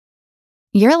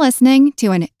You're listening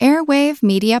to an Airwave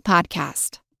Media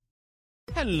Podcast.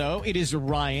 Hello, it is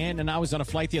Ryan, and I was on a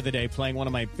flight the other day playing one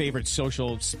of my favorite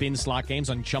social spin slot games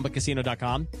on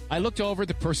ChumbaCasino.com. I looked over at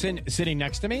the person sitting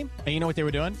next to me, and you know what they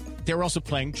were doing? They were also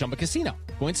playing Chumba Casino.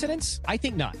 Coincidence? I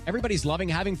think not. Everybody's loving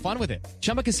having fun with it.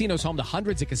 Chumba Casino is home to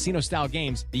hundreds of casino-style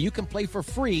games that you can play for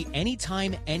free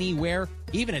anytime, anywhere,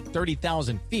 even at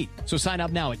 30,000 feet. So sign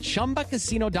up now at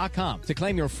ChumbaCasino.com to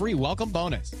claim your free welcome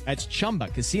bonus. That's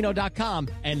ChumbaCasino.com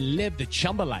and live the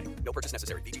Chumba life. No purchase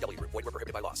necessary. VGW. Void where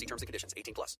prohibited by law. See terms and conditions.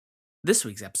 18+. This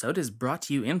week's episode is brought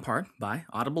to you in part by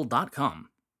Audible.com.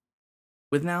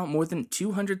 With now more than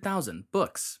 200,000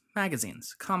 books,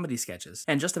 magazines, comedy sketches,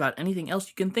 and just about anything else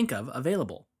you can think of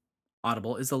available,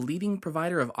 Audible is the leading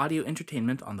provider of audio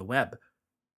entertainment on the web.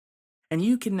 And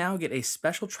you can now get a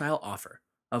special trial offer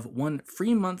of 1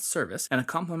 free month service and a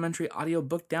complimentary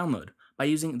audiobook download by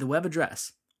using the web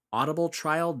address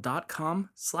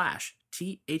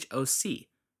audibletrial.com/THOC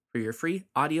for your free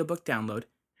audiobook download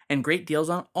and great deals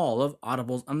on all of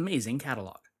Audible's amazing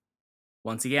catalog.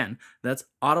 Once again, that's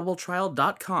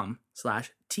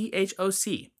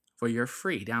audibletrial.com/THOC for your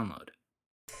free download.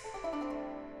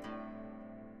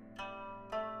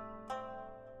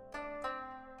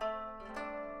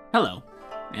 Hello,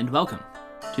 and welcome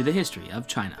to the History of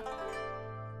China.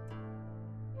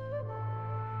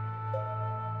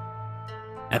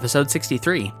 Episode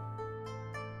 63,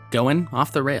 Going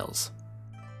Off the Rails.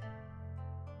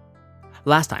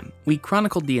 Last time, we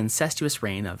chronicled the incestuous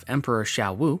reign of Emperor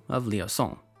Xiaowu of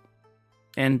Liaosong,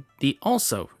 and the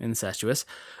also incestuous,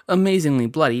 amazingly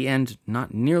bloody, and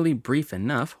not nearly brief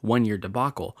enough one-year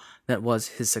debacle that was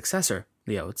his successor,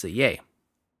 Liu Ziye,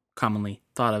 commonly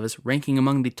thought of as ranking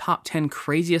among the top 10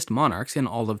 craziest monarchs in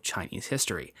all of Chinese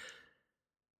history.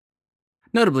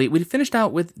 Notably, we'd finished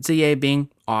out with Ziye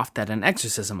being offed at an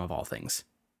exorcism of all things,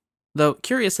 though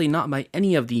curiously not by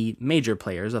any of the major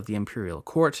players of the imperial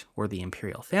court or the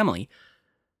imperial family,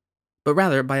 but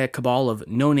rather by a cabal of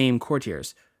no-name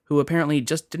courtiers who apparently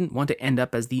just didn't want to end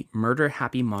up as the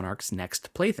murder-happy monarch's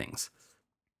next playthings.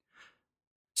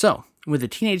 So, with the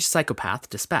teenage psychopath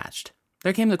dispatched,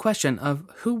 there came the question of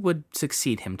who would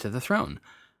succeed him to the throne.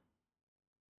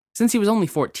 Since he was only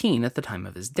 14 at the time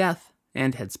of his death,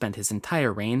 and had spent his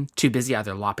entire reign too busy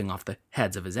either lopping off the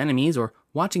heads of his enemies or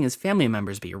watching his family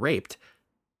members be raped,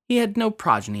 he had no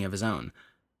progeny of his own.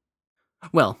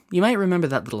 Well, you might remember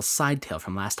that little side tale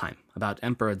from last time about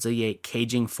Emperor Ziye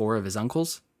caging 4 of his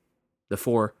uncles, the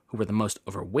 4 who were the most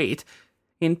overweight,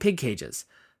 in pig cages.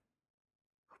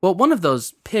 Well, one of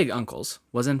those pig uncles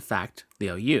was in fact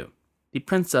Liu Yu, the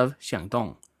Prince of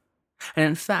Xiangdong. And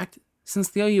in fact,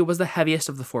 since Liu Yu was the heaviest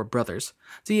of the 4 brothers,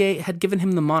 Ziye had given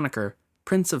him the moniker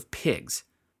Prince of Pigs,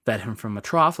 fed him from a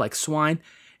trough like swine,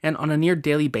 and on a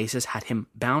near-daily basis had him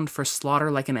bound for slaughter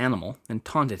like an animal and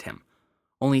taunted him,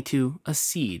 only to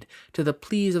accede to the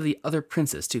pleas of the other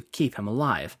princes to keep him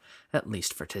alive, at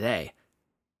least for today.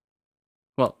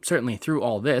 Well, certainly through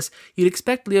all this, you'd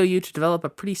expect Liu Yu to develop a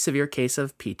pretty severe case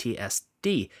of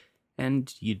PTSD,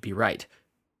 and you'd be right.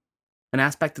 An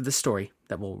aspect of the story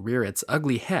that will rear its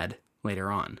ugly head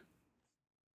later on.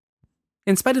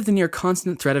 In spite of the near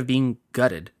constant threat of being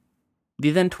gutted,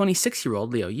 the then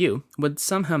 26-year-old Liu Yu would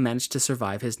somehow manage to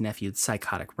survive his nephew's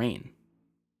psychotic reign.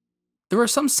 There were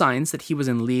some signs that he was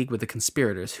in league with the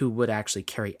conspirators who would actually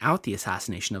carry out the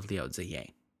assassination of Liu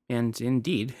Ziye, and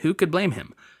indeed, who could blame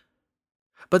him?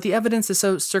 But the evidence is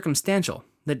so circumstantial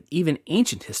that even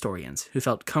ancient historians who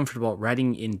felt comfortable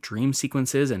writing in dream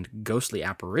sequences and ghostly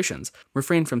apparitions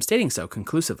refrained from stating so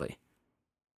conclusively.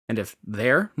 And if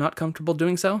they're not comfortable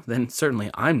doing so, then certainly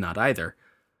I'm not either.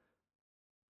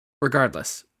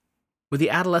 Regardless, with the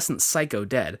adolescent psycho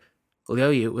dead,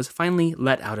 Liu Yu was finally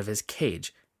let out of his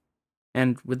cage,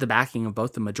 and with the backing of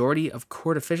both the majority of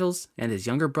court officials and his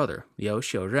younger brother, Liu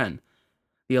Xiuren,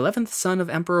 the 11th son of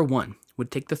Emperor Wen would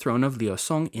take the throne of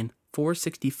Liaosong in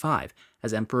 465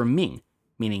 as Emperor Ming,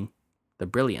 meaning the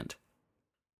Brilliant.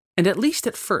 And at least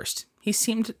at first, he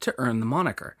seemed to earn the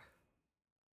moniker.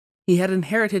 He had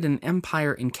inherited an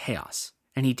empire in chaos,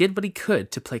 and he did what he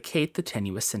could to placate the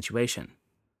tenuous situation.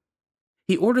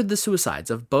 He ordered the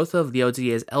suicides of both of Liu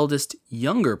Ziye's eldest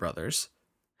younger brothers,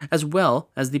 as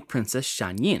well as the Princess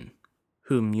Shan Yin,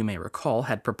 whom you may recall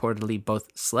had purportedly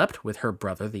both slept with her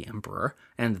brother the emperor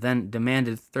and then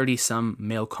demanded 30-some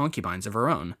male concubines of her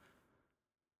own.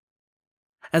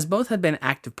 As both had been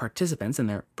active participants in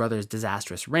their brother's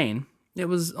disastrous reign, it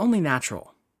was only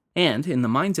natural, and, in the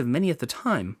minds of many at the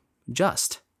time,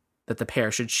 just, that the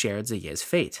pair should share Ziye's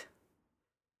fate.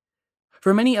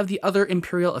 For many of the other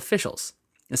imperial officials,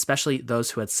 especially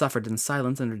those who had suffered in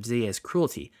silence under Ziye's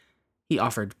cruelty, he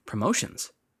offered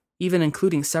promotions, even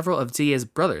including several of Ziye's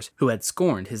brothers who had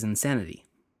scorned his insanity.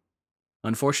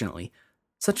 Unfortunately,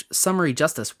 such summary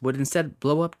justice would instead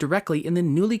blow up directly in the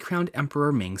newly crowned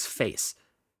Emperor Ming's face.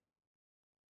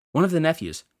 One of the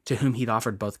nephews, to whom he'd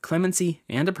offered both clemency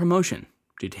and a promotion,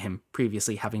 due to him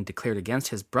previously having declared against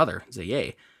his brother,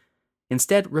 Ziye,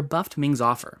 instead rebuffed Ming's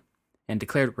offer and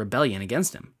declared rebellion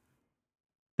against him.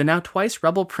 The now twice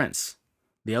rebel prince,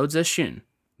 Liu Zexun,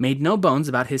 made no bones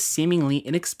about his seemingly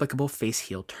inexplicable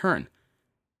face-heel turn.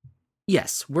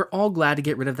 Yes, we're all glad to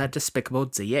get rid of that despicable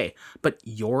Ziye, but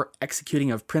your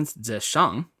executing of Prince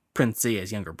Zeshang, Prince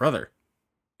Ziye's younger brother,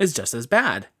 is just as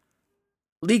bad.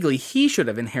 Legally, he should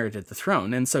have inherited the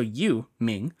throne, and so you,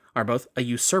 Ming, are both a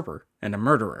usurper and a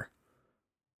murderer.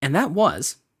 And that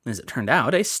was, as it turned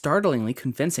out, a startlingly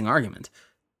convincing argument,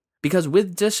 because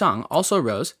with Zeshang also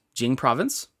rose Jing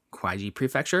Province, Kuaiji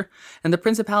Prefecture, and the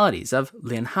principalities of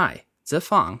Linhai,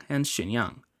 Zefang, and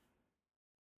Xunyang.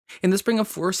 In the spring of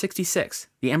 466,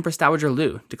 the Empress Dowager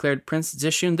Lu declared Prince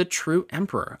Zexun the true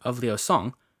emperor of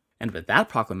Liaosong, and with that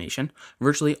proclamation,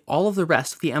 virtually all of the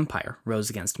rest of the empire rose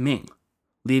against Ming,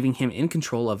 leaving him in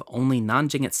control of only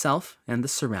Nanjing itself and the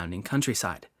surrounding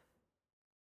countryside.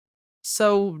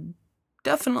 So,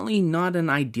 definitely not an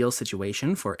ideal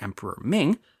situation for Emperor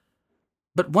Ming,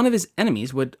 but one of his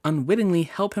enemies would unwittingly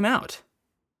help him out.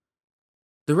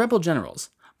 The rebel generals,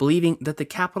 believing that the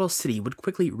capital city would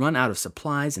quickly run out of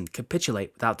supplies and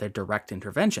capitulate without their direct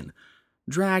intervention,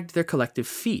 dragged their collective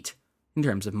feet in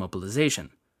terms of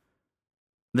mobilization.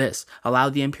 This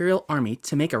allowed the imperial army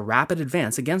to make a rapid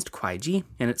advance against Kuaiji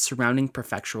and its surrounding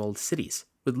prefectural cities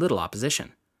with little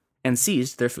opposition, and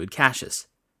seized their food caches.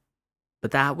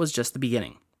 But that was just the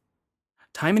beginning.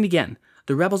 Time and again,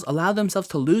 the rebels allowed themselves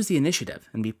to lose the initiative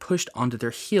and be pushed onto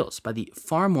their heels by the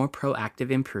far more proactive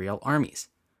imperial armies.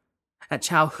 At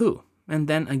Chaohu, and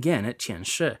then again at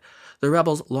Qianshi, the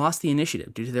rebels lost the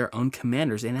initiative due to their own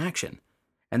commanders' inaction,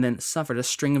 and then suffered a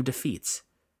string of defeats.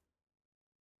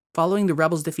 Following the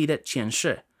rebels' defeat at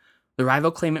Qianshi, the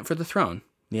rival claimant for the throne,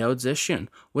 Liu Zexun,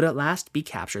 would at last be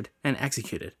captured and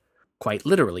executed, quite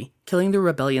literally killing the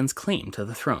rebellion's claim to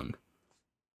the throne.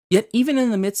 Yet even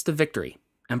in the midst of victory,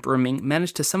 Emperor Ming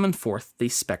managed to summon forth the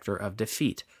specter of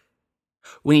defeat.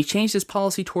 When he changed his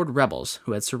policy toward rebels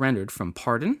who had surrendered from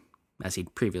pardon, as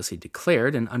he'd previously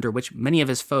declared and under which many of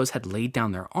his foes had laid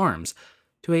down their arms,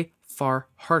 to a far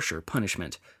harsher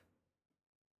punishment.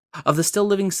 Of the still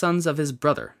living sons of his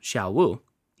brother, Xiao Wu,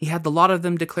 he had the lot of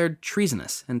them declared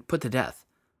treasonous and put to death,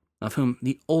 of whom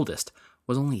the oldest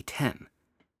was only 10.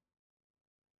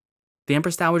 The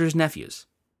Empress Dowager's nephews,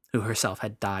 who herself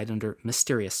had died under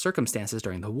mysterious circumstances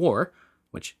during the war,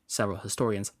 which several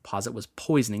historians posit was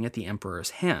poisoning at the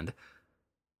emperor's hand,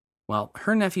 while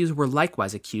her nephews were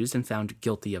likewise accused and found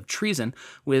guilty of treason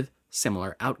with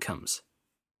similar outcomes.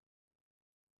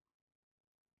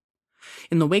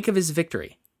 In the wake of his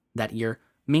victory, that year,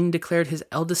 Ming declared his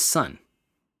eldest son,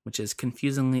 which is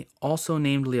confusingly also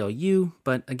named Liu Yu,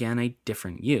 but again a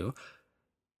different Yu,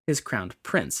 his crowned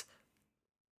prince.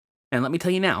 And let me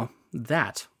tell you now,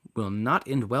 that will not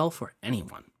end well for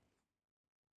anyone.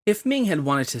 If Ming had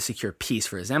wanted to secure peace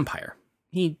for his empire,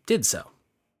 he did so,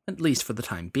 at least for the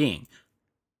time being.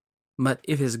 But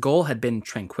if his goal had been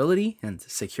tranquility and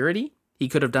security, he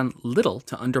could have done little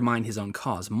to undermine his own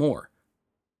cause more.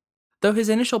 Though his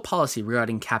initial policy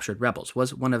regarding captured rebels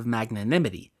was one of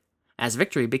magnanimity, as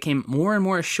victory became more and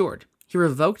more assured, he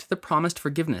revoked the promised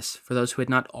forgiveness for those who had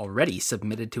not already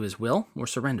submitted to his will or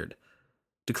surrendered,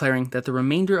 declaring that the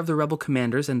remainder of the rebel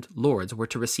commanders and lords were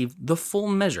to receive the full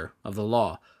measure of the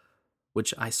law,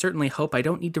 which I certainly hope I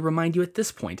don't need to remind you at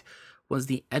this point was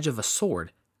the edge of a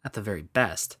sword at the very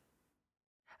best.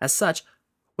 As such,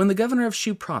 when the governor of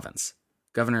Shu Province,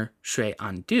 Governor Shui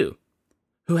Andu,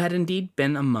 who had indeed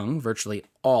been among virtually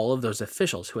all of those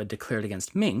officials who had declared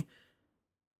against Ming,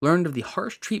 learned of the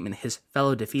harsh treatment his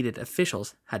fellow defeated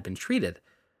officials had been treated,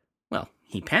 well,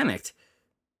 he panicked.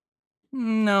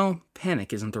 No,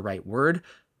 panic isn't the right word.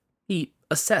 He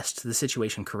assessed the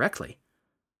situation correctly,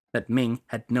 that Ming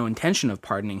had no intention of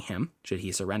pardoning him should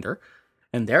he surrender,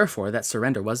 and therefore that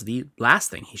surrender was the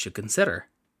last thing he should consider.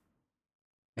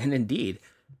 And indeed,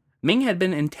 Ming had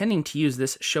been intending to use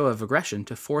this show of aggression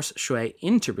to force Shui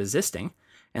into resisting,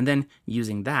 and then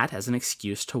using that as an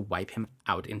excuse to wipe him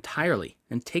out entirely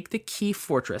and take the key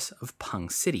fortress of Peng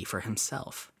City for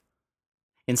himself.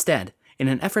 Instead, in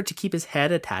an effort to keep his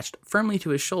head attached firmly to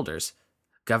his shoulders,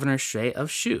 Governor Shui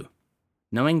of Shu,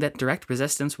 knowing that direct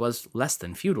resistance was less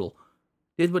than futile,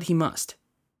 did what he must.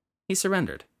 He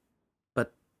surrendered,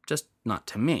 but just not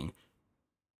to Ming.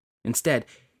 Instead,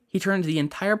 he turned the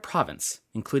entire province,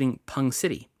 including Peng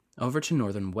City, over to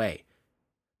Northern Wei,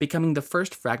 becoming the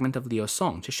first fragment of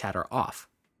Liaosong to shatter off,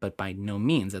 but by no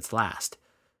means its last.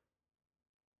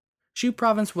 Shu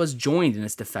province was joined in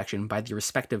its defection by the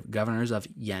respective governors of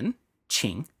Yan,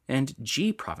 Qing, and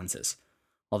Ji provinces,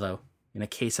 although, in a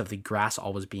case of the grass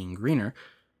always being greener,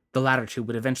 the latter two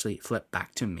would eventually flip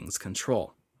back to Ming's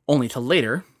control, only to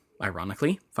later,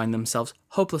 ironically, find themselves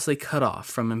hopelessly cut off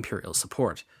from imperial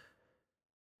support.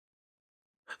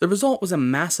 The result was a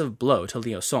massive blow to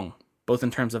Liaosong, both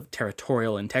in terms of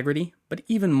territorial integrity, but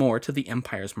even more to the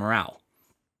empire's morale.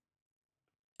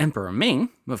 Emperor Ming,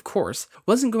 of course,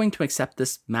 wasn't going to accept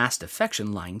this mass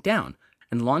defection lying down,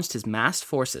 and launched his massed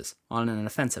forces on an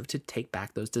offensive to take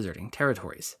back those deserting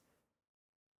territories.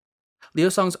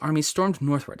 Liaosong's army stormed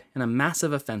northward in a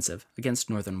massive offensive against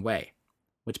Northern Wei,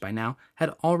 which by now had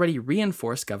already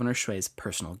reinforced Governor Shui's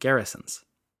personal garrisons.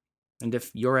 And if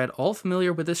you're at all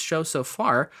familiar with this show so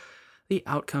far, the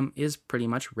outcome is pretty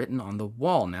much written on the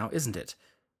wall now, isn't it?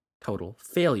 Total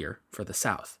failure for the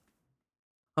south.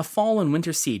 A fall and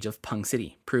winter siege of Peng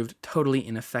City proved totally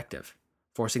ineffective,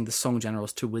 forcing the Song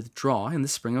generals to withdraw in the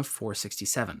spring of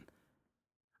 467.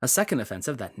 A second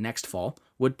offensive that next fall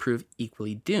would prove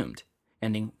equally doomed,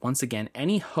 ending once again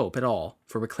any hope at all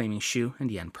for reclaiming Shu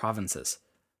and Yan provinces.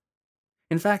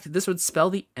 In fact, this would spell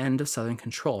the end of southern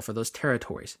control for those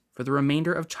territories for the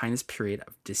remainder of China's period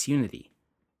of disunity.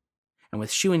 And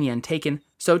with Shu and Yan taken,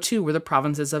 so too were the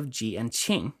provinces of Ji and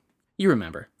Qing. You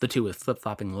remember, the two with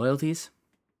flip-flopping loyalties?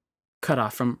 Cut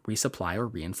off from resupply or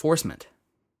reinforcement.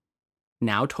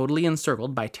 Now totally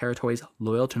encircled by territories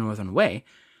loyal to Northern Wei,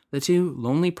 the two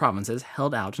lonely provinces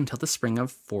held out until the spring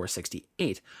of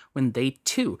 468, when they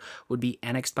too would be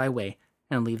annexed by Wei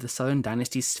and leave the southern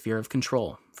dynasty's sphere of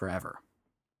control forever.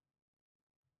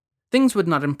 Things would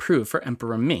not improve for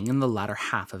Emperor Ming in the latter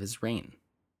half of his reign,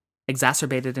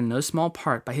 exacerbated in no small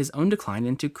part by his own decline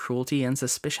into cruelty and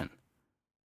suspicion.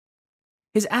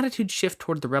 His attitude shift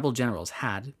toward the rebel generals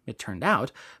had, it turned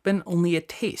out, been only a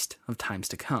taste of times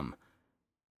to come.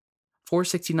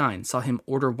 469 saw him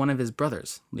order one of his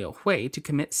brothers, Liu Hui, to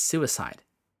commit suicide.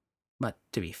 But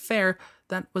to be fair,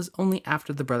 that was only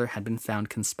after the brother had been found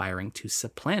conspiring to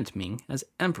supplant Ming as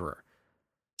emperor,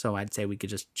 so I'd say we could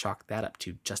just chalk that up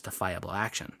to justifiable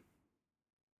action.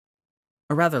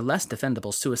 A rather less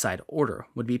defendable suicide order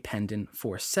would be penned in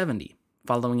 470,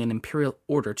 following an imperial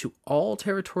order to all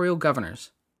territorial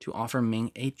governors to offer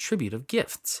Ming a tribute of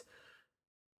gifts.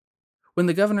 When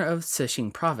the governor of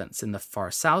Cixing province in the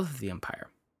far south of the empire,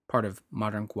 part of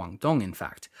modern Guangdong in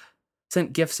fact,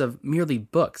 sent gifts of merely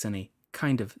books and a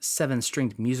kind of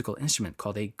 7-stringed musical instrument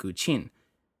called a guqin,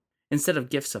 instead of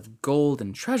gifts of gold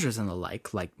and treasures and the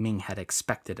like Ming had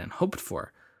expected and hoped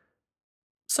for.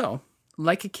 So,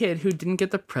 like a kid who didn't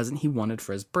get the present he wanted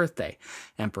for his birthday,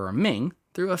 Emperor Ming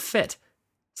threw a fit,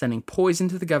 sending poison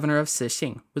to the governor of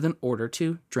Cixing with an order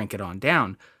to drink it on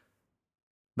down.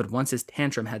 But once his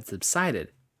tantrum had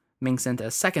subsided, Ming sent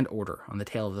a second order on the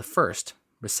tail of the first,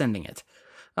 rescinding it.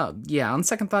 On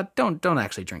second thought, don't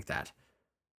actually drink that.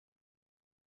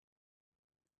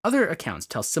 Other accounts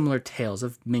tell similar tales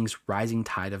of Ming's rising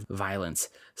tide of violence,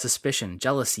 suspicion,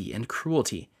 jealousy, and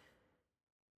cruelty.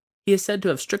 He is said to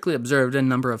have strictly observed a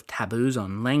number of taboos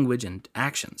on language and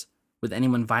actions, with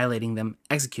anyone violating them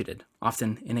executed,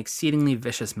 often in exceedingly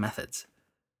vicious methods.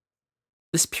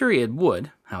 This period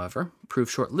would, however,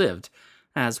 prove short-lived,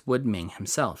 as would Ming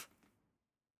himself.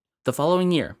 The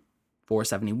following year,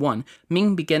 471,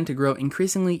 Ming began to grow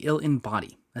increasingly ill in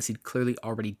body, as he'd clearly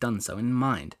already done so in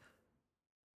mind.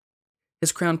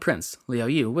 His crown prince, Liao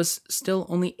Yu, was still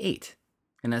only 8,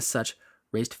 and as such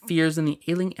raised fears in the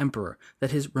ailing emperor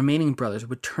that his remaining brothers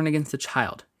would turn against the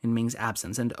child in Ming's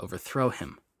absence and overthrow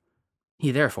him.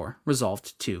 He therefore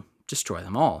resolved to destroy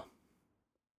them all.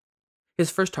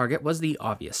 His first target was the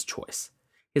obvious choice,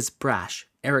 his brash,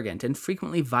 arrogant, and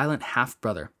frequently violent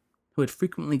half-brother, who had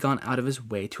frequently gone out of his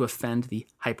way to offend the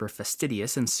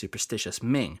hyper-fastidious and superstitious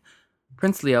Ming,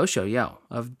 Prince Liao Xiaoyao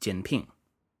of Jinping.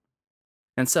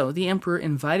 And so the emperor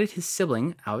invited his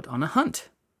sibling out on a hunt.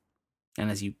 And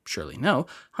as you surely know,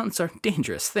 hunts are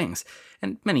dangerous things,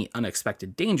 and many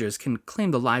unexpected dangers can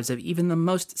claim the lives of even the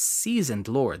most seasoned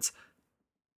lords.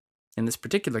 In this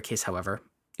particular case, however,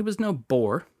 it was no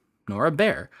boar, nor a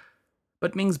bear,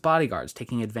 but Ming's bodyguards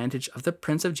taking advantage of the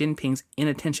Prince of Jinping's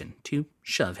inattention to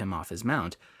shove him off his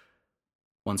mount.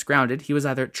 Once grounded, he was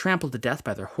either trampled to death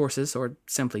by their horses or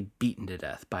simply beaten to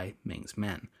death by Ming's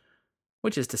men.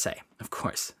 Which is to say, of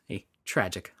course, a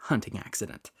tragic hunting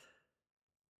accident.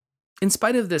 In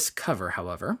spite of this cover,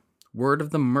 however, word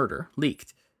of the murder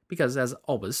leaked, because as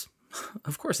always,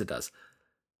 of course it does.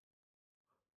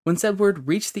 When said word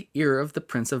reached the ear of the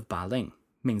Prince of Baling,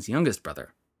 Ming's youngest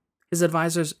brother, His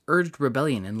advisors urged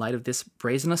rebellion in light of this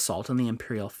brazen assault on the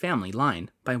imperial family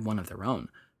line by one of their own.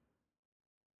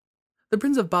 The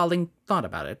Prince of Baling thought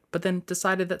about it, but then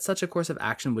decided that such a course of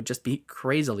action would just be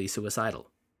crazily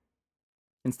suicidal.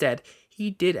 Instead, he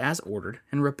did as ordered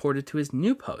and reported to his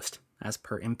new post, as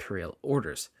per imperial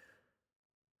orders.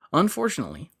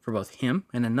 Unfortunately, for both him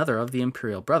and another of the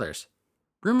imperial brothers,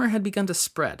 rumor had begun to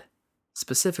spread.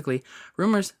 Specifically,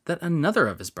 rumors that another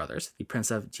of his brothers, the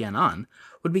Prince of Jianan,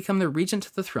 would become the regent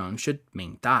to the throne should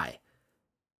Ming die.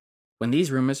 When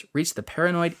these rumors reached the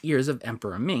paranoid ears of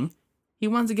Emperor Ming, he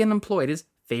once again employed his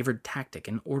favored tactic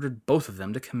and ordered both of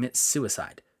them to commit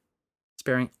suicide,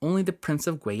 sparing only the Prince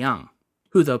of Guiyang,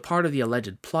 who, though part of the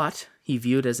alleged plot, he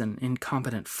viewed as an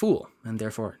incompetent fool and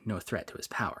therefore no threat to his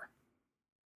power.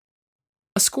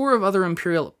 A score of other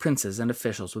imperial princes and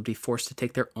officials would be forced to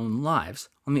take their own lives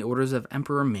on the orders of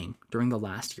Emperor Ming during the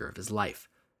last year of his life.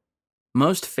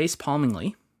 Most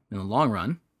face-palmingly, in the long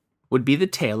run, would be the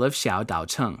tale of Xiao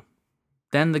Daocheng,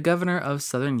 then the governor of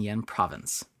southern Yan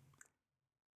province.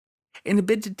 In a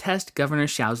bid to test Governor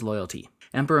Xiao's loyalty,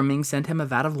 Emperor Ming sent him a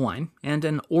vat of wine and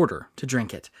an order to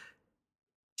drink it.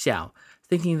 Xiao,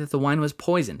 thinking that the wine was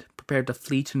poisoned, prepared to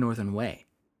flee to Northern Wei.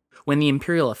 When the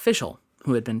imperial official,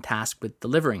 who had been tasked with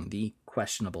delivering the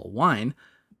questionable wine,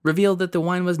 revealed that the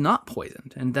wine was not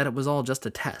poisoned and that it was all just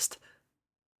a test.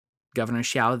 Governor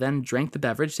Xiao then drank the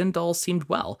beverage and all seemed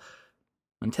well,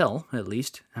 until, at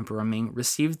least, Emperor Ming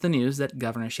received the news that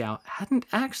Governor Xiao hadn't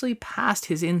actually passed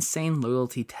his insane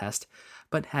loyalty test,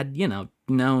 but had,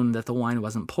 known that the wine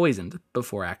wasn't poisoned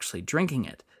before actually drinking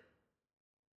it.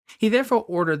 He therefore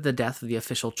ordered the death of the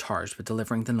official charged with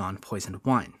delivering the non-poisoned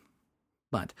wine,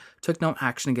 but took no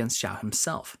action against Xiao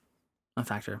himself, a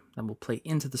factor that will play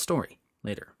into the story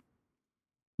later.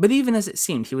 But even as it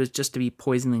seemed he was just to be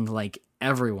poisoning like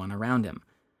everyone around him,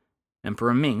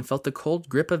 Emperor Ming felt the cold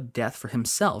grip of death for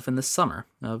himself in the summer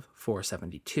of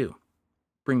 472,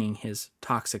 bringing his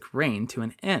toxic reign to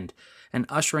an end and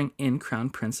ushering in Crown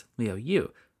Prince Liu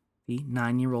Yu, the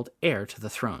 9-year-old heir to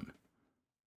the throne.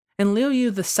 And Liu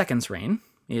Yu II's reign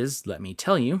is, let me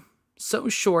tell you, so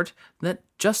short that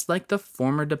just like the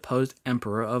former deposed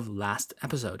emperor of last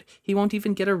episode, he won't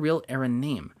even get a real era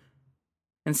name.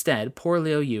 Instead, poor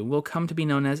Liu Yu will come to be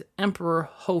known as Emperor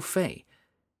Hou Fei,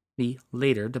 the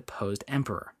later deposed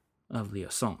emperor of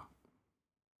Liusong.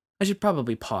 I should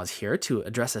probably pause here to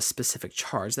address a specific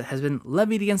charge that has been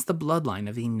levied against the bloodline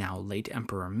of the now late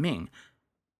Emperor Ming,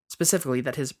 specifically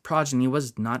that his progeny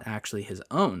was not actually his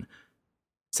own.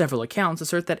 Several accounts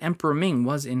assert that Emperor Ming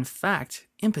was in fact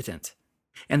impotent,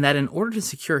 and that in order to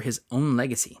secure his own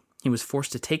legacy, he was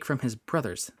forced to take from his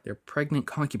brothers their pregnant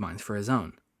concubines for his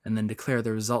own, and then declare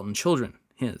the resultant children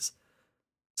his.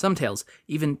 Some tales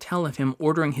even tell of him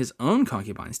ordering his own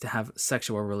concubines to have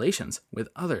sexual relations with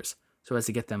others so as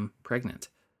to get them pregnant.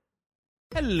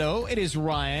 Hello, it is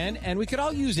Ryan, and we could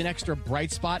all use an extra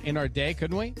bright spot in our day,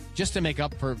 couldn't we? Just to make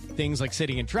up for things like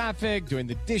sitting in traffic, doing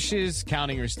the dishes,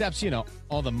 counting your steps,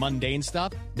 all the mundane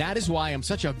stuff. That is why I'm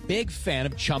such a big fan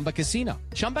of Chumba Casino.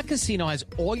 Chumba Casino has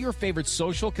all your favorite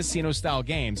social casino-style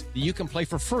games that you can play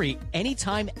for free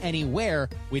anytime, anywhere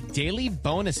with daily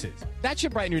bonuses. That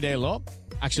should brighten your day a little.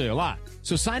 Actually, a lot.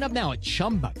 So sign up now at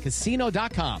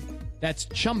ChumbaCasino.com. That's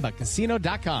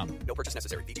ChumbaCasino.com. No purchase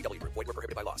necessary. VGW Group. Void where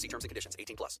prohibited by law. See terms and conditions.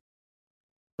 18+.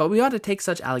 But we ought to take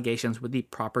such allegations with the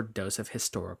proper dose of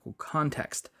historical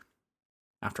context.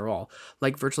 After all,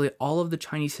 like virtually all of the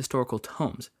Chinese historical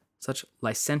tomes, such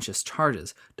licentious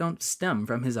charges don't stem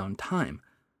from his own time,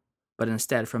 but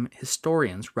instead from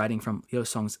historians writing from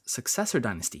Liusong's successor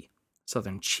dynasty,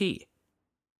 Southern Qi.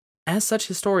 As such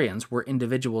historians were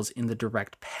individuals in the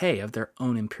direct pay of their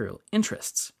own imperial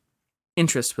interests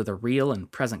with a real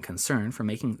and present concern for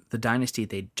making the dynasty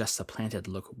they'd just supplanted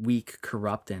look weak,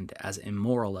 corrupt, and as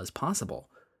immoral as possible.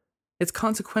 It's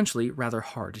consequentially rather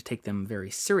hard to take them very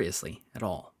seriously at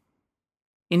all.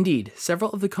 Indeed,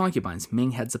 several of the concubines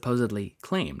Ming had supposedly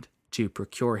claimed to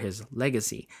procure his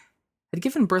legacy had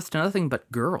given birth to nothing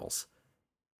but girls.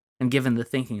 And given the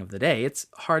thinking of the day, it's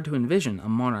hard to envision a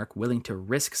monarch willing to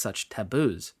risk such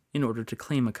taboos in order to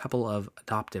claim a couple of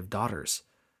adoptive daughters.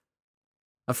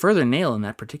 A further nail in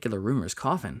that particular rumor's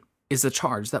coffin is the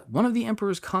charge that one of the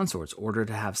emperor's consorts ordered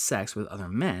to have sex with other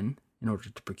men in order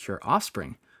to procure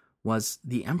offspring was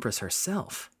the empress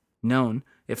herself, known,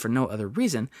 if for no other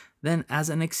reason, than as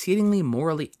an exceedingly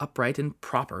morally upright and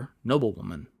proper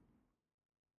noblewoman.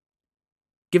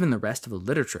 Given the rest of the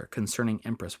literature concerning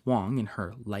Empress Wang and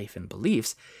her life and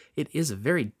beliefs, it is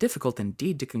very difficult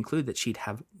indeed to conclude that she'd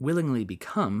have willingly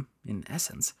become, in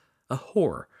essence, a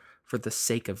whore for the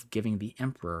sake of giving the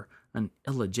emperor an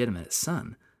illegitimate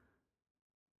son.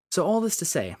 So all this to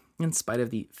say, in spite of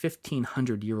the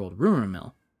 1,500-year-old rumor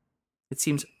mill, it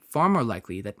seems far more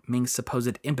likely that Ming's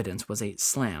supposed impotence was a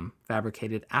slam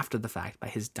fabricated after the fact by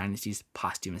his dynasty's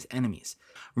posthumous enemies,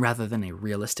 rather than a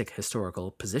realistic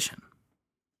historical position.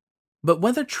 But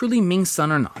whether truly Ming's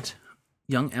son or not,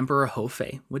 young Emperor Ho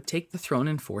Fei would take the throne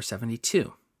in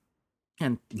 472.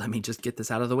 And let me just get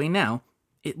this out of the way now,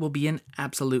 it will be an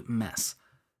absolute mess.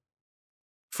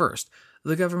 First,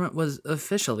 the government was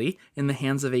officially in the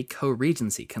hands of a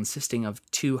co-regency consisting of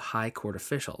 2 high court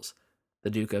officials, the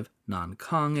Duke of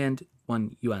Nankang and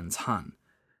one Yuan Zhan,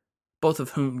 both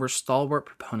of whom were stalwart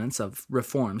proponents of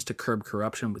reforms to curb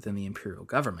corruption within the imperial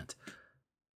government.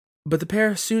 But the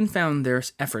pair soon found their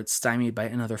efforts stymied by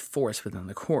another force within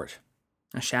the court,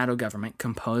 a shadow government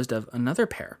composed of another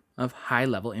pair of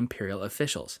high-level imperial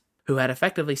officials, who had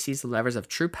effectively seized the levers of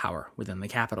true power within the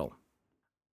capital.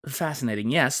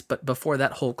 Fascinating, yes, but before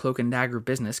that whole cloak and dagger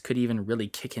business could even really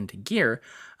kick into gear,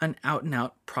 an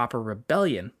out-and-out proper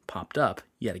rebellion popped up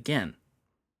yet again.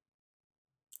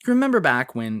 You remember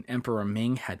back when Emperor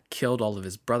Ming had killed all of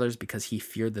his brothers because he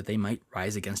feared that they might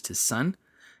rise against his son?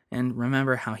 And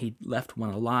remember how he left one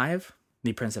alive,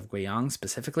 the Prince of Guiyang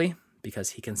specifically,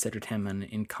 because he considered him an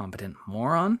incompetent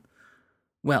moron?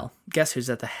 Well, guess who's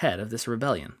at the head of this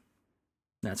rebellion?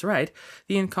 That's right,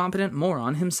 the incompetent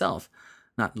moron himself,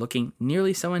 not looking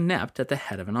nearly so inept at the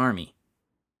head of an army.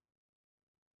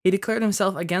 He declared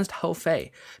himself against Ho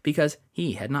Fei because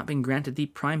he had not been granted the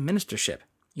prime ministership,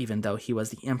 even though he was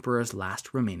the emperor's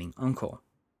last remaining uncle.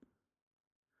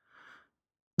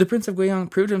 The Prince of Guiyang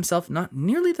proved himself not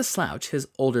nearly the slouch his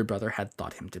older brother had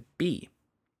thought him to be.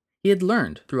 He had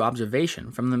learned through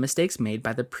observation from the mistakes made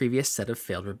by the previous set of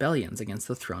failed rebellions against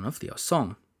the throne of Liu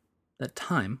Song. That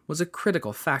time was a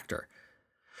critical factor.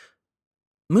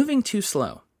 Moving too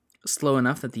slow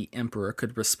enough that the emperor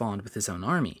could respond with his own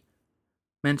army,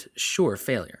 meant sure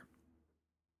failure.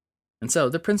 And so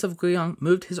the Prince of Guiyang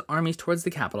moved his armies towards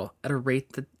the capital at a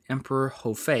rate that Emperor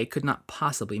Ho Fei could not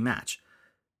possibly match,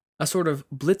 a sort of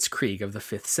blitzkrieg of the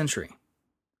 5th century.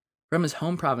 From his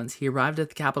home province, he arrived at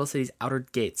the capital city's outer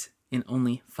gates in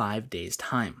only 5 days'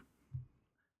 time.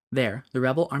 There, the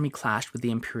rebel army clashed with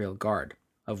the Imperial Guard,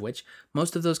 of which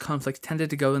most of those conflicts tended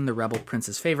to go in the rebel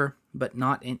prince's favor, but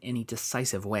not in any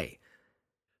decisive way.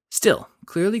 Still,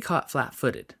 clearly caught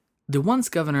flat-footed, the once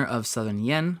governor of southern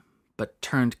Yen, but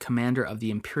turned commander of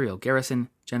the imperial garrison,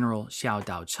 General Xiao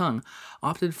Daocheng,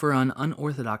 opted for an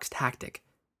unorthodox tactic.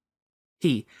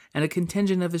 He and a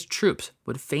contingent of his troops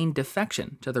would feign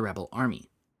defection to the rebel army.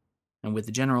 And with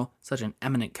the general such an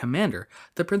eminent commander,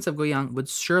 the Prince of Guiyang would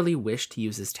surely wish to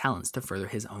use his talents to further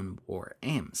his own war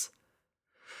aims.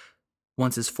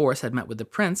 Once his force had met with the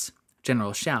prince,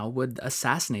 General Xiao would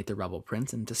assassinate the rebel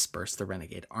prince and disperse the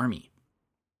renegade army.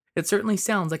 It certainly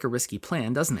sounds like a risky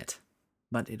plan, doesn't it?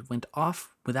 But it went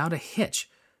off without a hitch,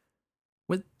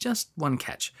 with just one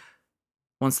catch.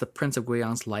 Once the Prince of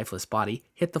Guiyang's lifeless body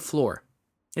hit the floor,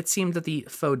 it seemed that the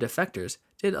faux defectors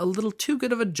did a little too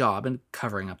good of a job in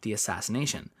covering up the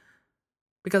assassination.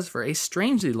 Because for a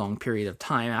strangely long period of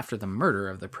time after the murder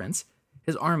of the prince,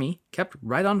 his army kept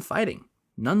right on fighting,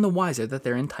 none the wiser that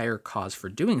their entire cause for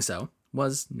doing so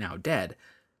was now dead.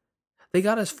 They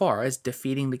got as far as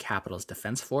defeating the capital's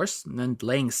defense force and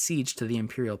laying siege to the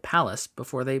imperial palace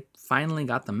before they finally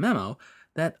got the memo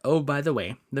that, oh, by the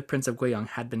way, the Prince of Guiyang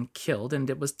had been killed and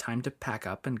it was time to pack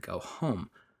up and go home.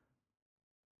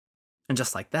 And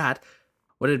just like that,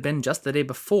 what had been just the day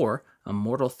before a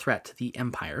mortal threat to the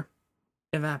empire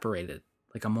evaporated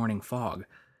like a morning fog.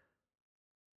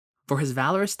 For his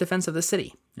valorous defense of the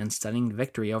city and stunning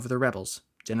victory over the rebels,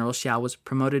 General Xiao was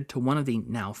promoted to one of the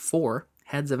now 4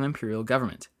 heads of imperial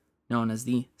government, known as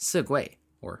the Sigui,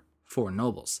 or 4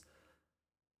 nobles.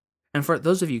 And for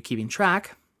those of you keeping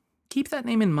track, keep that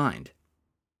name in mind.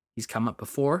 He's come up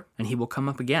before, and he will come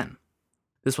up again.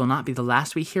 This will not be the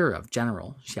last we hear of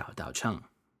General Xiao Daocheng.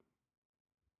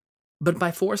 But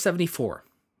by 474,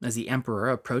 as the emperor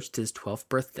approached his 12th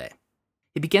birthday,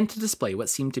 he began to display what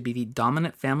seemed to be the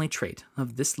dominant family trait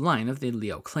of this line of the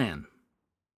Liu clan: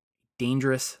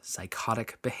 dangerous,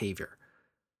 psychotic behavior.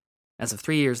 As of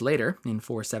 3 years later, in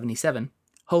 477,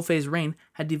 Ho Fei's reign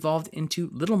had devolved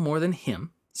into little more than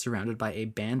him, surrounded by a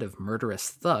band of murderous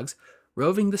thugs,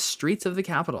 roving the streets of the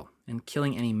capital and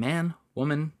killing any man,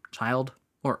 woman, child,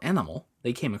 or animal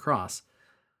they came across.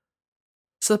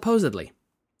 Supposedly,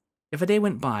 if a day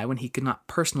went by when he could not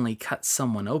personally cut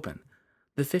someone open,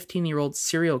 the 15-year-old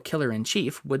serial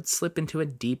killer-in-chief would slip into a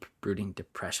deep, brooding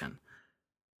depression.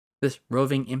 This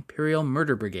roving imperial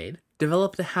murder brigade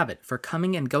developed a habit for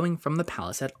coming and going from the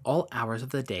palace at all hours of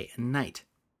the day and night,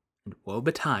 and woe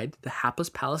betide the hapless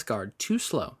palace guard too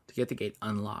slow to get the gate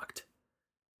unlocked.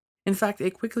 In fact,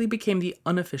 it quickly became the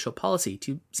unofficial policy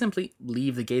to simply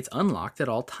leave the gates unlocked at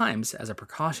all times as a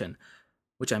precaution,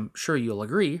 which I'm sure you'll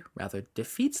agree rather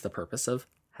defeats the purpose of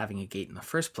having a gate in the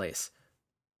first place.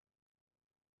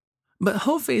 But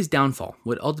Hou Fei's downfall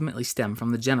would ultimately stem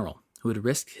from the general who had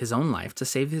risked his own life to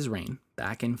save his reign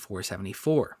back in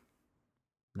 474.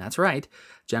 That's right,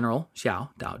 General Xiao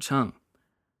Daocheng.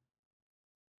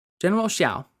 General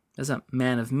Xiao, as a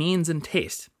man of means and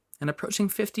taste, and approaching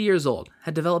 50 years old,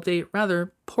 had developed a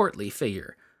rather portly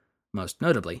figure, most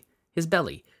notably his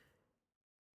belly.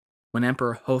 When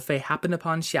Emperor Hou Fei happened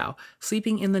upon Xiao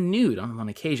sleeping in the nude on one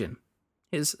occasion,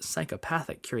 his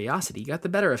psychopathic curiosity got the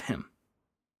better of him.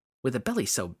 With a belly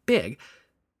so big,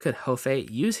 could Hou Fei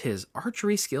use his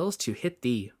archery skills to hit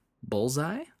the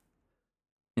bullseye?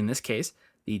 In this case,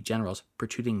 the general's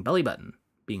protruding belly button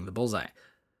being the bullseye.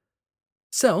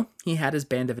 So he had his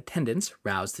band of attendants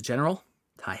rouse the general,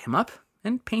 tie him up,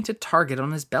 and paint a target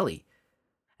on his belly.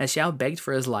 As Xiao begged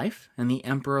for his life and the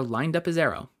emperor lined up his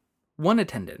arrow, one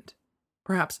attendant,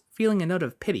 perhaps feeling a note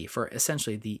of pity for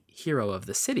essentially the hero of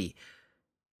the city,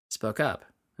 spoke up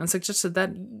and suggested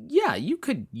that, yeah, you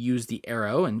could use the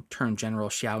arrow and turn General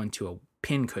Xiao into a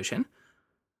pincushion,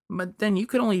 but then you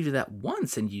could only do that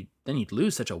once and then you'd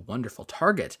lose such a wonderful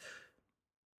target.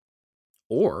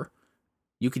 Or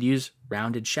you could use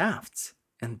rounded shafts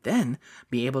and then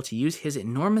be able to use his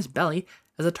enormous belly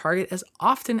as a target as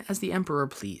often as the emperor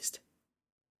pleased.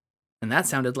 And that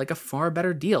sounded like a far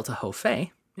better deal to Hou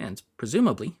Fei, and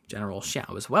presumably General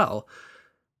Xiao as well.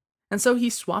 And so he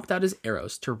swapped out his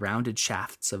arrows to rounded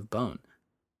shafts of bone.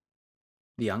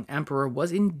 The young emperor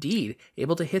was indeed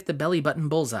able to hit the belly button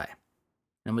bullseye,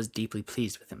 and was deeply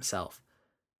pleased with himself.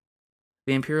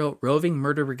 The Imperial Roving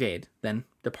Murder Brigade then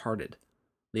departed,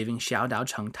 leaving Xiao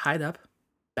Daocheng tied up,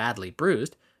 badly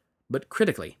bruised, but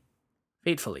critically,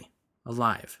 fatefully,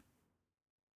 alive.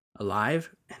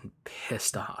 Alive and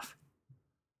pissed off.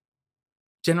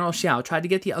 General Xiao tried to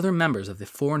get the other members of the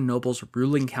Four Nobles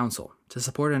ruling council to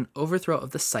support an overthrow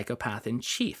of the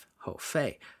psychopath-in-chief, Hou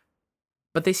Fei,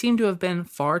 but they seemed to have been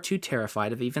far too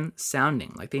terrified of even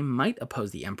sounding like they might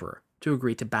oppose the emperor to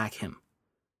agree to back him.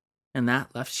 And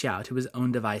that left Xiao to his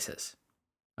own devices,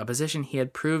 a position he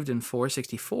had proved in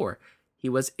 464 he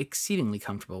was exceedingly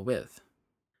comfortable with.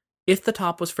 If the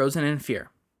top was frozen in fear,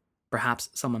 perhaps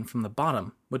someone from the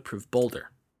bottom would prove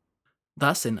bolder.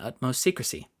 Thus, in utmost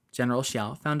secrecy, General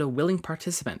Xiao found a willing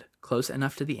participant close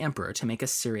enough to the emperor to make a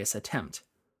serious attempt.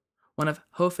 One of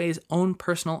Hou Fei's own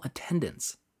personal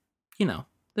attendants. You know,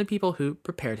 the people who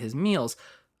prepared his meals,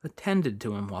 attended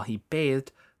to him while he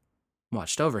bathed,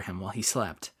 watched over him while he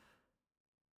slept.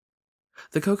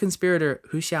 The co-conspirator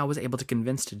who Xiao was able to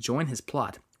convince to join his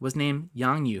plot was named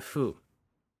Yang Yufu,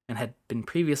 and had been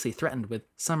previously threatened with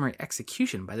summary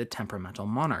execution by the temperamental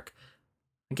monarch.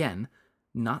 Again,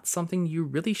 not something you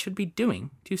really should be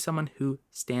doing to someone who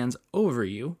stands over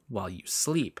you while you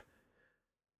sleep.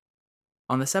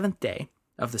 On the 7th day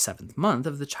of the 7th month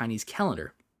of the Chinese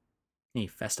calendar, a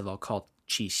festival called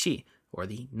Qixi, or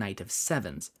the Night of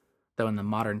Sevens, though in the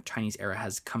modern Chinese era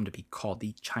has come to be called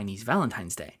the Chinese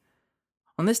Valentine's Day.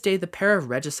 On this day, the pair of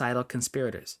regicidal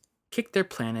conspirators kicked their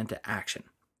plan into action,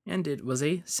 and it was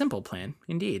a simple plan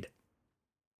indeed.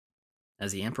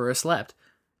 As the emperor slept,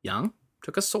 Yang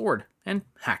took a sword and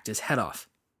hacked his head off.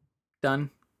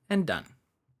 Done and done.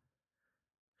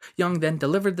 Yang then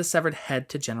delivered the severed head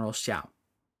to General Xiao,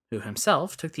 who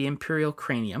himself took the imperial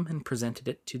cranium and presented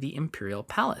it to the imperial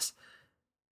palace.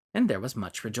 And there was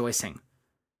much rejoicing.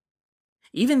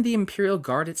 Even the imperial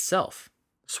guard itself,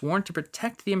 sworn to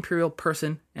protect the imperial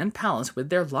person and palace with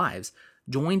their lives,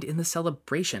 joined in the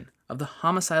celebration of the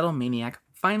homicidal maniac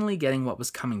finally getting what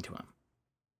was coming to him.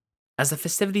 As the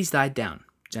festivities died down,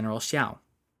 General Xiao,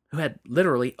 who had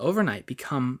literally overnight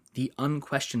become the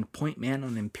unquestioned point man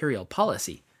on imperial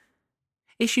policy,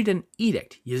 issued an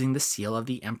edict using the seal of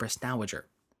the Empress Dowager,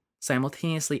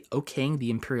 simultaneously okaying the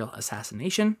imperial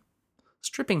assassination,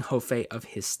 stripping Hou Fei of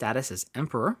his status as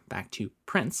emperor back to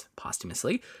prince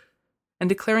posthumously, and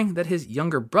declaring that his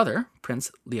younger brother,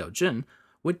 Prince Liu Jun,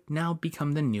 would now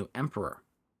become the new emperor.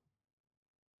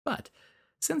 But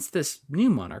since this new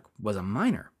monarch was a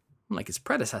minor, like his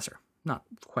predecessor, not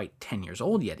quite 10 years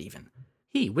old yet even,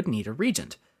 he would need a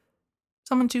regent,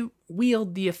 someone to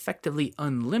wield the effectively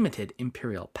unlimited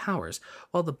imperial powers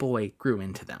while the boy grew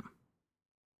into them.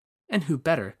 And who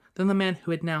better than the man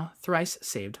who had now thrice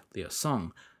saved Liu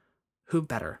Song? Who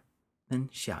better than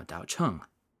Xiao Daocheng?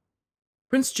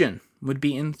 Prince Jun would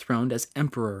be enthroned as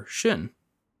Emperor Shun,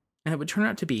 and it would turn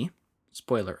out to be,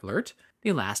 spoiler alert,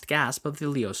 the last gasp of the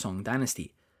Liu Song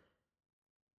dynasty,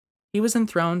 He was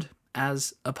enthroned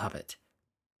as a puppet,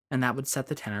 and that would set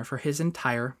the tenor for his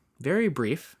entire, very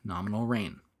brief, nominal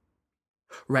reign.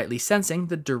 Rightly sensing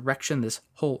the direction this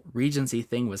whole regency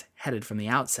thing was headed from the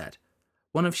outset,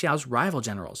 one of Xiao's rival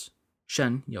generals,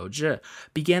 Shen Youzhi,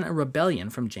 began a rebellion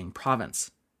from Jing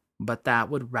province, but that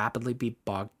would rapidly be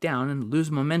bogged down and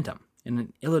lose momentum in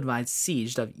an ill-advised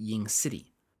siege of Ying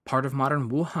City, part of modern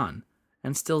Wuhan,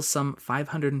 and still some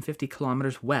 550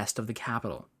 kilometers west of the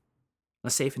capital, a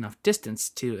safe enough distance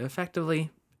to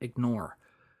effectively ignore.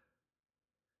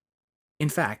 In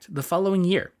fact, the following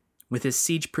year, with his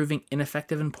siege proving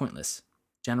ineffective and pointless,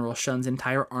 General Shen's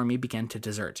entire army began to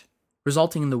desert,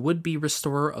 resulting in the would-be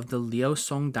restorer of the Liu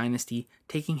Song dynasty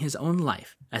taking his own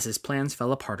life as his plans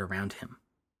fell apart around him.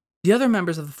 The other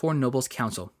members of the Four Nobles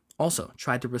Council also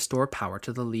tried to restore power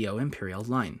to the Liu imperial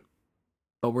line,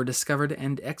 but were discovered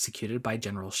and executed by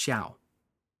General Xiao.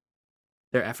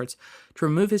 Their efforts to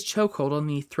remove his chokehold on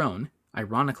the throne,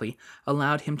 ironically,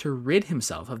 allowed him to rid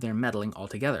himself of their meddling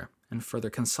altogether and further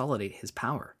consolidate his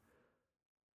power.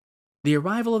 The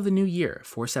arrival of the new year,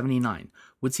 479,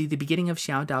 would see the beginning of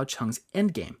Xiao Daocheng's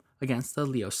endgame against the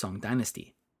Liu Song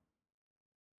dynasty.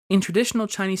 In traditional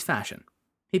Chinese fashion,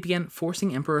 he began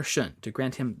forcing Emperor Shun to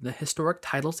grant him the historic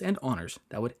titles and honors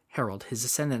that would herald his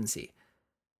ascendancy.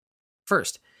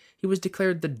 First, he was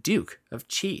declared the Duke of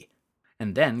Qi,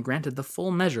 and then granted the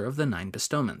full measure of the 9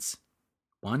 bestowments,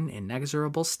 one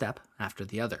inexorable step after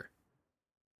the other.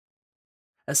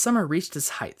 As summer reached its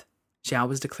height, Xiao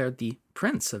was declared the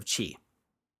Prince of Qi,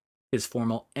 his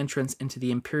formal entrance into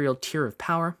the imperial tier of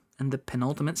power and the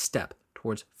penultimate step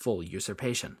towards full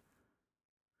usurpation.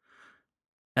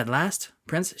 At last,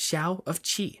 Prince Xiao of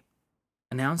Qi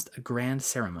announced a grand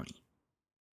ceremony.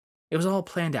 It was all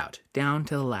planned out, down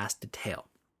to the last detail.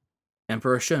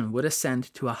 Emperor Shun would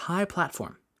ascend to a high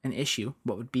platform and issue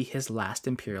what would be his last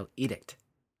imperial edict,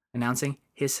 announcing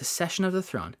his secession of the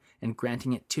throne and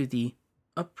granting it to the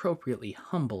appropriately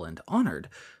humble and honored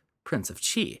Prince of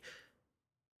Qi.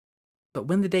 But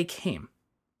when the day came,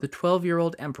 the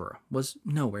 12-year-old emperor was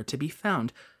nowhere to be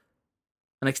found.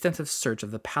 An extensive search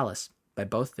of the palace by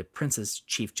both the prince's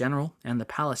chief general and the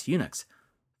palace eunuchs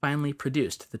finally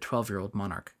produced the 12-year-old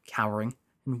monarch cowering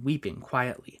and weeping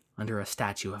quietly under a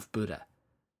statue of Buddha.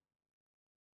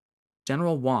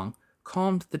 General Wang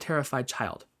calmed the terrified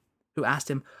child, who asked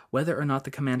him whether or not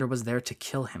the commander was there to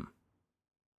kill him.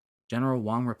 General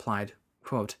Wang replied,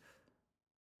 quote,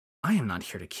 "I am not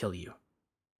here to kill you.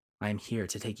 I am here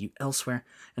to take you elsewhere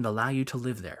and allow you to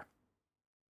live there.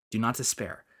 Do not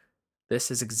despair.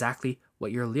 This is exactly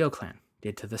what your Liu clan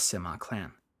did to the Sima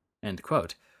clan." End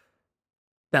quote.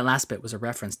 That last bit was a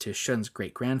reference to Shun's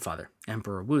great-grandfather,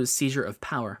 Emperor Wu's seizure of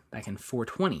power back in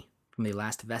 420 from the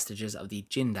last vestiges of the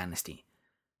Jin dynasty.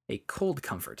 A cold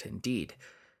comfort indeed.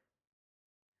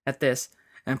 At this,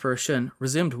 Emperor Shun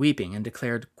resumed weeping and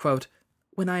declared, quote,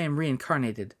 "When I am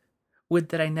reincarnated, would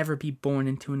that I never be born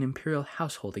into an imperial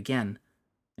household again."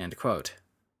 End quote.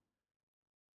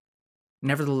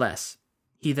 Nevertheless,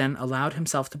 he then allowed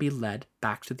himself to be led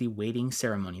back to the waiting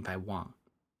ceremony by Wang,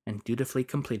 and dutifully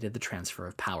completed the transfer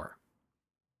of power.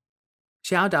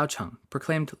 Xiao Daocheng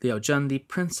proclaimed Liu Zhen the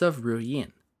Prince of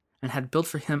Ruyin, and had built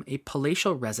for him a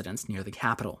palatial residence near the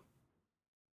capital.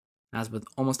 As with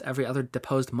almost every other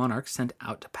deposed monarch sent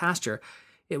out to pasture,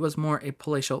 it was more a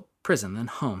palatial prison than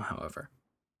home, however.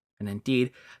 And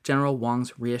indeed, General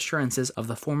Wang's reassurances of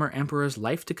the former emperor's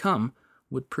life to come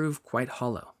would prove quite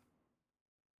hollow.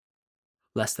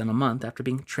 Less than a month after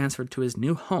being transferred to his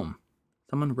new home,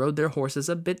 someone rode their horses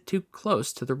a bit too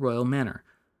close to the royal manor.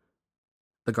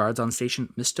 The guards on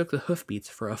station mistook the hoofbeats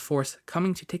for a force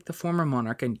coming to take the former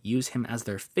monarch and use him as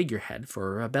their figurehead for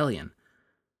a rebellion.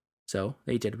 So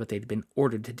they did what they'd been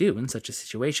ordered to do in such a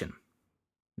situation.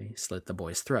 They slit the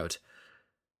boy's throat.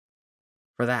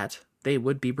 For that, they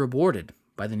would be rewarded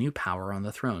by the new power on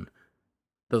the throne,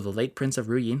 though the late Prince of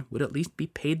Ruyin would at least be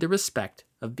paid the respect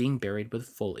of being buried with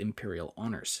full imperial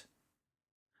honors.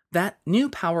 That new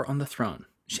power on the throne,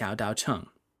 Xiao Daocheng,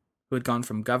 who had gone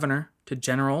from governor to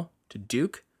general to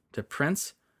duke to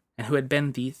prince, and who had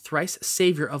been the thrice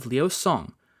savior of Liu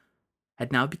Song,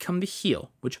 had now become the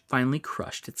heel which finally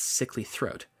crushed its sickly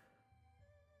throat.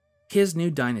 His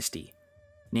new dynasty,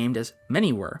 named as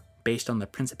many were based on the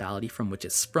principality from which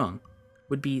it sprung,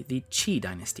 would be the Qi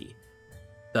dynasty,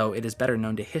 though it is better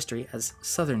known to history as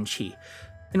Southern Qi,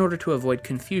 in order to avoid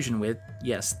confusion with,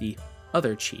 yes, the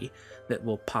other Qi that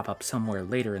will pop up somewhere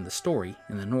later in the story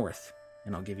in the north,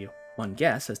 and I'll give you one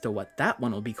guess as to what that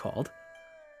one will be called.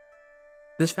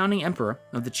 This founding emperor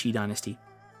of the Qi dynasty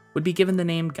would be given the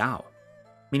name Gao,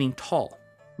 meaning tall,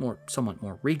 or somewhat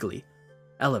more regally,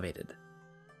 elevated.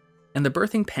 And the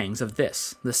birthing pangs of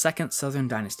this, the Second Southern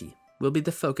Dynasty, will be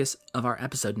the focus of our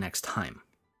episode next time.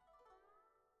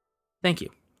 Thank you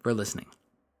for listening.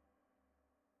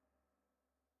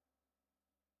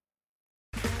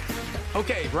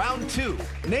 Okay, round 2.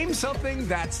 Name something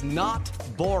that's not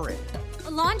boring. A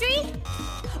laundry?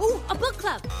 Ooh, a book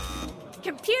club.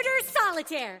 Computer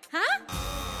solitaire,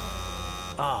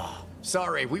 huh?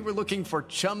 Sorry, we were looking for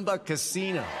Chumba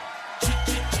Casino.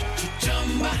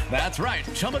 That's right.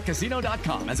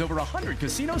 ChumbaCasino.com has over 100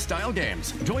 casino-style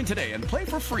games. Join today and play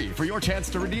for free for your chance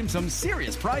to redeem some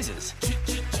serious prizes.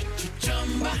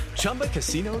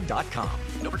 ChumbaCasino.com.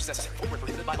 No purchase necessary. Void where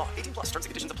prohibited by law. 18 plus terms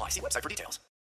and conditions apply. See website for details.